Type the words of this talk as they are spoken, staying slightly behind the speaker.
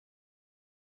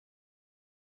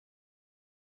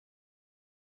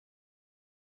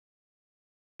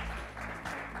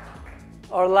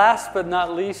Our last but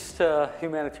not least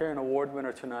humanitarian award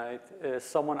winner tonight is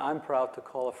someone I'm proud to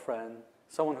call a friend,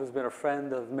 someone who's been a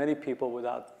friend of many people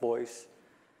without voice.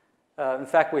 In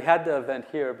fact, we had the event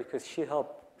here because she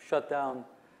helped shut down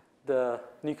the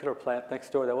nuclear plant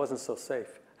next door that wasn't so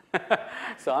safe.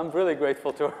 So I'm really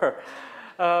grateful to her.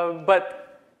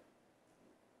 But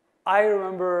I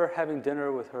remember having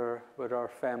dinner with her, with our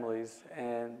families,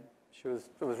 and it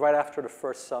was right after the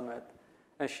first summit,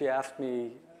 and she asked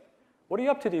me, "What are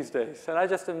you up to these days?" And I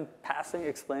just in passing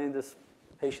explained this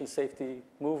patient safety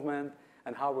movement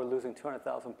and how we're losing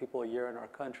 200,000 people a year in our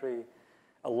country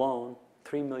alone,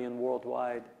 3 million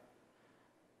worldwide.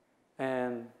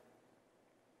 And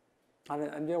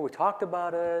we talked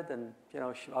about it, and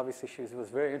obviously she was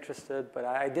very interested, but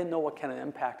I didn't know what kind of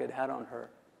impact it had on her.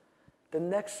 The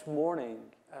next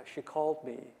morning, she called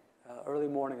me early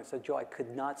morning and said, "Joe, I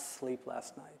could not sleep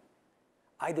last night.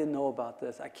 I didn't know about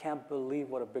this. I can't believe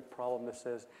what a big problem this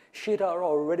is." She had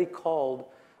already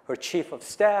called her chief of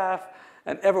staff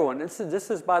and everyone. This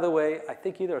is, by the way, I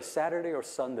think either a Saturday or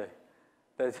Sunday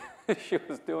that she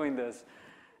was doing this.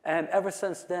 And ever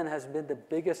since then has been the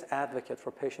biggest advocate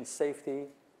for patient safety,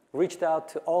 reached out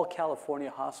to all California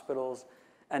hospitals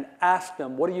and asked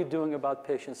them, "What are you doing about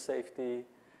patient safety?"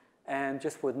 And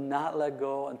just would not let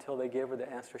go until they gave her the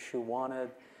answer she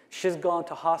wanted. She's gone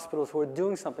to hospitals who are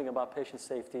doing something about patient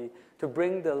safety to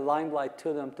bring the limelight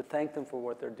to them, to thank them for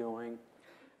what they're doing.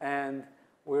 And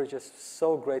we're just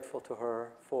so grateful to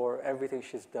her for everything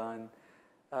she's done.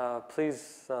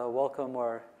 Please welcome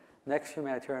our next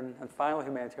humanitarian and final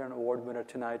humanitarian award winner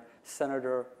tonight,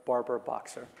 Senator Barbara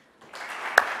Boxer.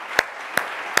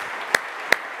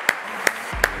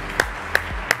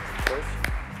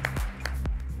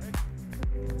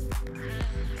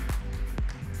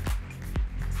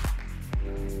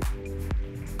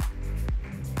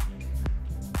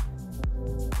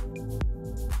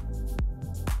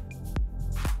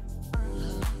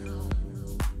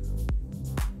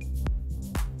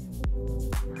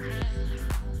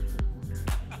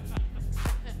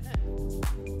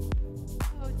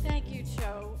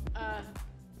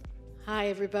 Hi,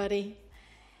 everybody.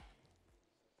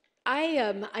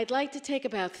 I'd like to take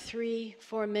about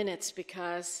 3-4 minutes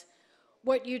because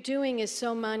what you're doing is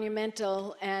so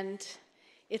monumental, and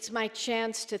it's my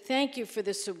chance to thank you for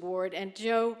this award. And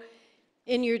Joe,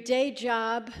 in your day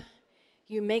job,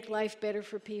 you make life better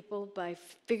for people by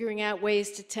figuring out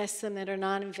ways to test them that are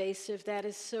non-invasive. That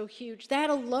is so huge. That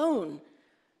alone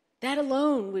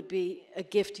would be a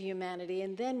gift to humanity.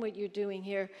 And then what you're doing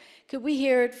here, could we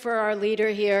hear it for our leader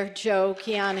here, Joe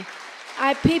Kiani?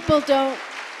 People don't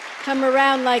come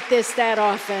around like this that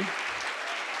often.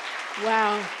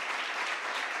 Wow.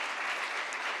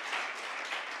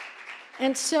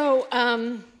 And so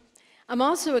I'm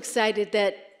also excited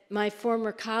that my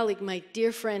former colleague, my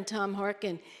dear friend Tom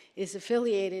Harkin, is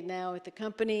affiliated now with the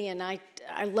company, and I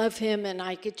love him, and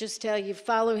I could just tell you,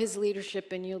 follow his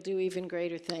leadership and you'll do even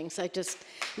greater things. I just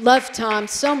love Tom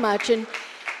so much, and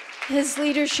his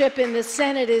leadership in the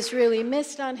Senate is really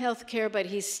missed on healthcare, but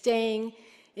he's staying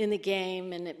in the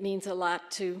game, and it means a lot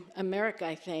to America,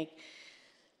 I think.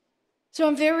 So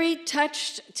I'm very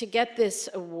touched to get this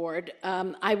award.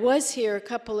 I was here a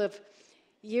couple of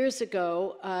years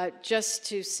ago just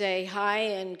to say hi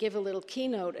and give a little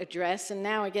keynote address, and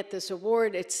now I get this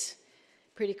award. It's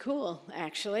pretty cool,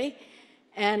 actually.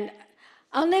 And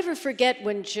I'll never forget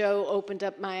when Joe opened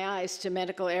up my eyes to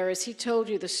medical errors. He told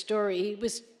you the story.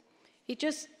 He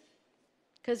just,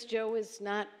 because Joe was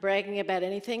not bragging about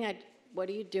anything, what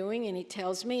are you doing? And he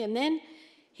tells me, and then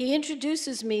he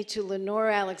introduces me to Lenore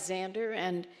Alexander,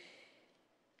 and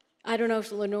I don't know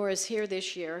if Lenore is here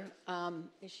this year.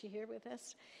 Is she here with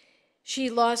us? She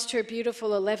lost her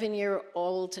beautiful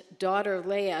 11-year-old daughter,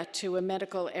 Leah, to a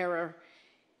medical error,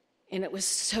 and it was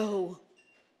so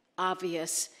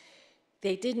obvious.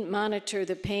 They didn't monitor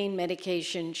the pain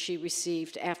medication she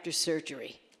received after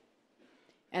surgery.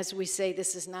 As we say,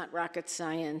 this is not rocket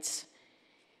science.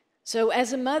 So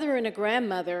as a mother and a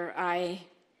grandmother,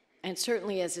 and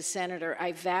certainly as a senator,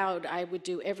 I vowed I would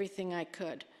do everything I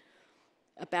could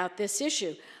about this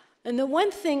issue. And the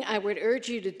one thing I would urge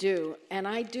you to do, and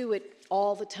I do it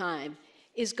all the time,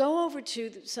 is go over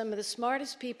to some of the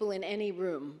smartest people in any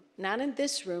room, not in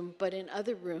this room, but in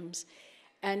other rooms,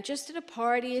 and just at a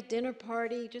party, a dinner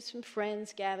party, just some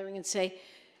friends gathering, and say,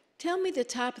 tell me the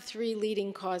top 3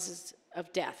 leading causes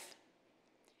of death.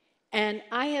 And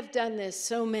I have done this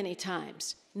so many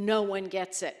times. No one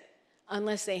gets it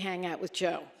unless they hang out with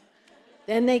Joe.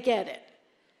 Then they get it.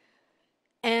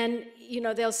 And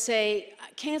they'll say,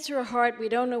 cancer or heart, we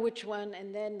don't know which one.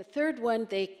 And then the third one,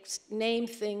 they name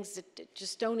things that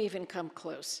just don't even come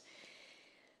close.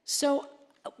 So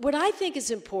what I think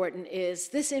is important is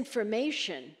this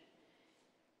information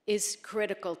is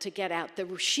critical to get out,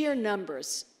 the sheer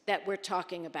numbers that we're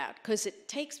talking about, because it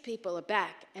takes people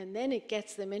aback, and then it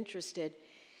gets them interested.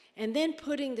 And then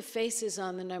putting the faces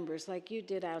on the numbers, like you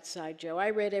did outside, Joe.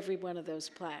 I read every one of those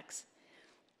plaques.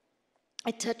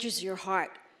 It touches your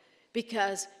heart,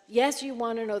 because yes, you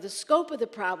want to know the scope of the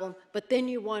problem, but then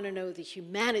you want to know the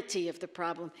humanity of the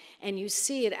problem, and you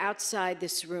see it outside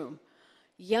this room.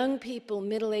 Young people,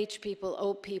 middle-aged people,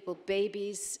 old people,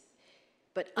 babies,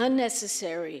 but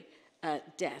unnecessary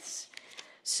deaths.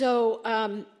 So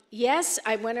yes,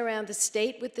 I went around the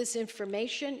state with this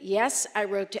information. Yes, I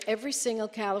wrote to every single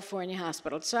California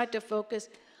hospital. So I had to focus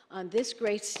on this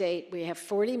great state. We have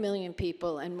 40 million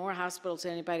people and more hospitals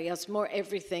than anybody else, more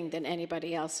everything than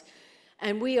anybody else.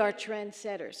 And we are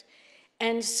trendsetters.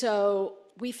 And so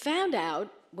we found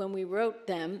out when we wrote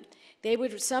them,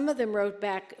 some of them wrote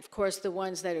back, of course, the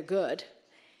ones that are good.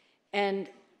 And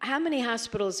how many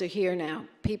hospitals are here now?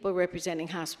 People representing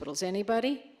hospitals.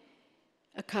 Anybody?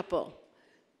 A couple.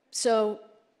 So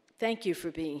thank you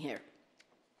for being here.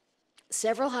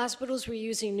 Several hospitals were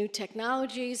using new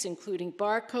technologies, including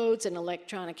barcodes and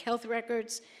electronic health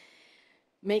records,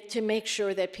 to make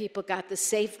sure that people got the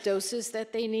safe doses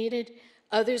that they needed.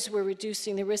 Others were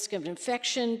reducing the risk of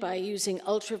infection by using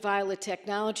ultraviolet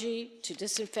technology to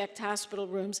disinfect hospital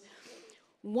rooms.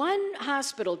 One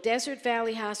hospital, Desert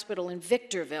Valley Hospital in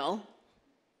Victorville,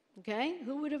 okay,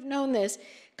 who would have known this,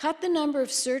 cut the number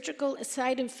of surgical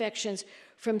site infections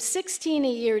from 16 a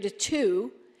year to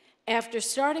 2 after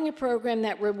starting a program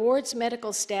that rewards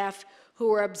medical staff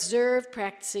who are observed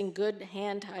practicing good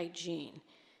hand hygiene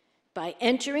by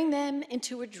entering them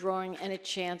into a drawing and a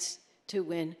chance to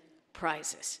win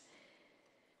prizes.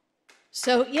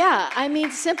 So yeah, I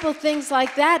mean, simple things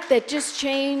like that that just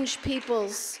change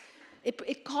people's,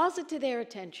 it calls it to their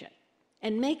attention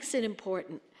and makes it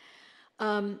important.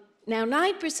 Now,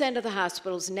 9% of the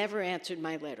hospitals never answered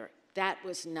my letter. That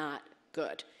was not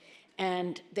good.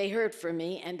 And they heard from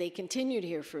me, and they continue to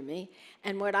hear from me.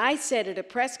 And what I said at a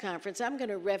press conference, I'm going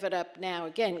to rev it up now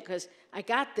again, because I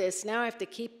got this. Now I have to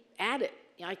keep at it.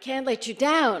 I can't let you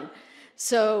down.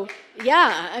 So,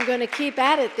 yeah, I'm going to keep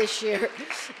at it this year.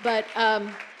 But,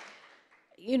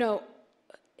 you know,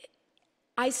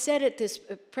 I said at this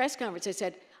press conference, I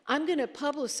said, I'm going to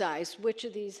publicize which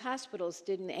of these hospitals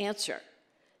didn't answer.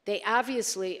 They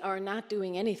obviously are not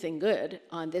doing anything good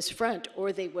on this front,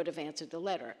 or they would have answered the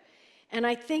letter. And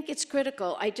I think it's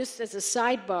critical. Just as a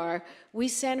sidebar, we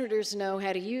senators know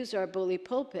how to use our bully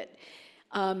pulpit.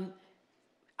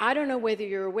 I don't know whether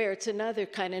you're aware, it's another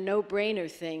kind of no-brainer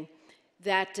thing,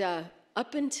 that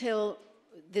up until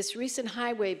this recent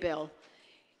highway bill,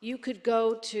 you could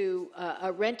go to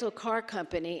a rental car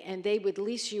company and they would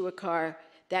lease you a car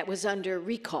that was under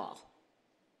recall.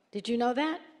 Did you know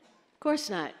that? Of course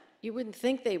not. You wouldn't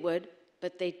think they would,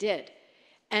 but they did.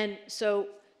 And so,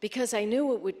 because I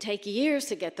knew it would take years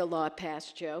to get the law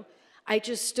passed, Joe, I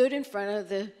just stood in front of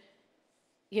the,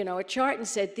 a chart and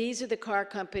said, these are the car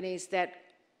companies that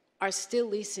are still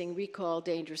leasing recall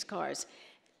dangerous cars.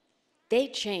 They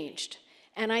changed.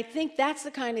 And I think that's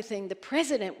the kind of thing the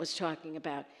president was talking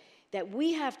about, that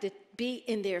we have to be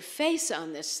in their face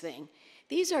on this thing.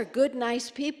 These are good,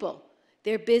 nice people.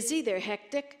 They're busy, they're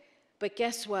hectic, but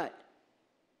guess what?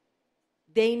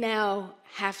 They now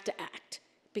have to act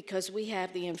because we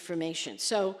have the information.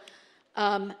 So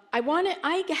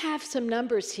I have some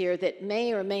numbers here that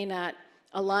may or may not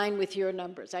align with your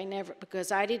numbers.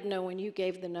 Because I didn't know when you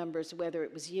gave the numbers whether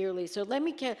it was yearly. So let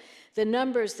me get the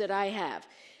numbers that I have.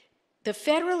 The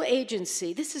federal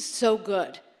agency, this is so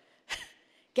good.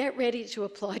 Get ready to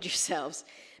applaud yourselves,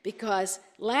 because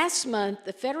last month,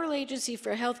 the Federal Agency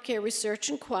for Healthcare Research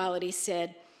and Quality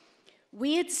said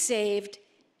we had saved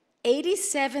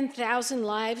 87,000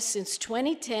 lives since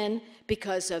 2010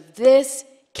 because of this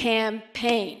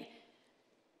campaign.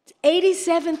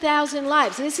 87,000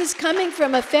 lives. This is coming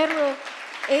from a federal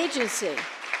agency.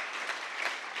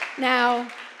 Now,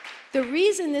 the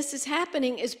reason this is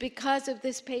happening is because of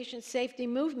this patient safety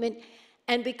movement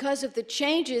and because of the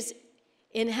changes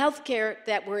in healthcare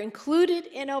that were included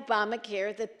in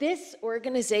Obamacare that this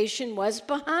organization was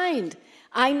behind.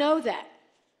 I know that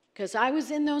because I was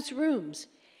in those rooms.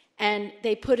 And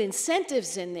they put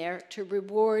incentives in there to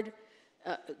reward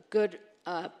good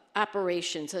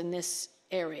operations in this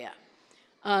area.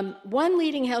 One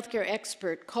leading healthcare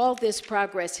expert called this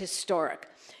progress historic.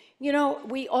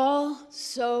 We all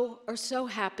are so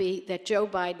happy that Joe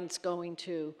Biden's going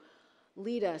to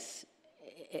lead us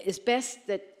as best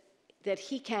that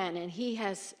he can, and he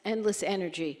has endless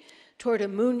energy toward a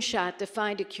moonshot to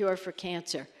find a cure for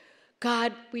cancer.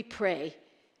 God, we pray.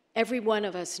 Every one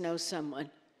of us knows someone.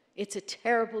 It's a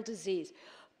terrible disease.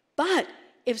 But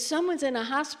if someone's in a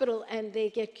hospital and they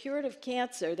get cured of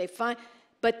cancer,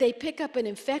 but they pick up an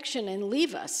infection and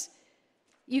leave us,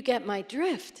 you get my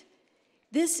drift.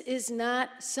 This is not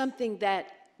something that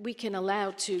we can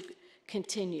allow to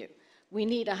continue. We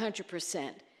need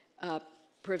 100%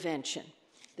 prevention,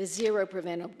 the 0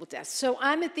 preventable deaths. So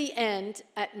I'm at the end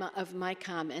of my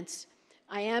comments.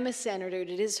 I am a senator.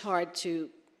 It is hard to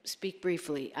speak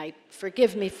briefly.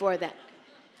 Forgive me for that.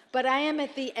 But I am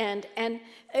at the end, and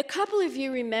a couple of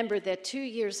you remember that 2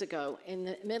 years ago, in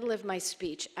the middle of my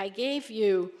speech, I gave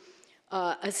you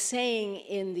a saying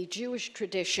in the Jewish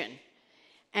tradition,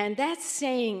 and that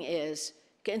saying is,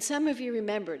 and some of you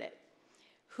remembered it,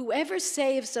 whoever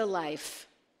saves a life,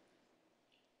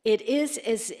 it is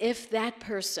as if that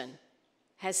person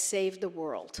has saved the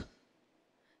world.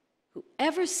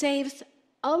 Whoever saves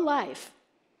a life,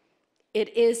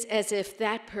 it is as if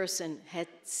that person had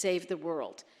saved the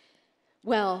world.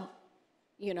 Well,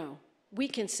 you know, we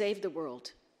can save the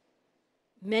world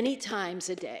many times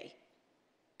a day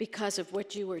because of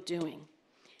what you are doing.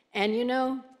 And you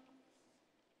know,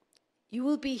 you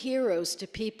will be heroes to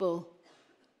people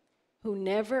who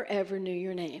never ever knew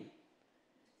your name.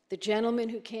 The gentleman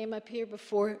who came up here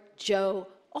before, Joe,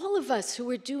 all of us who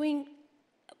are doing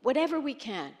whatever we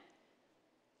can.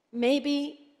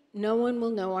 Maybe no one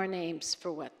will know our names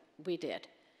for what we did.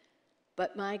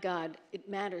 But my God, it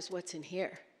matters what's in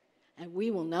here, and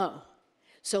we will know.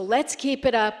 So let's keep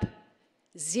it up.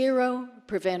 0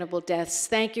 preventable deaths.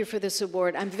 Thank you for this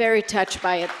award. I'm very touched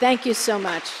by it. Thank you so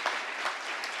much.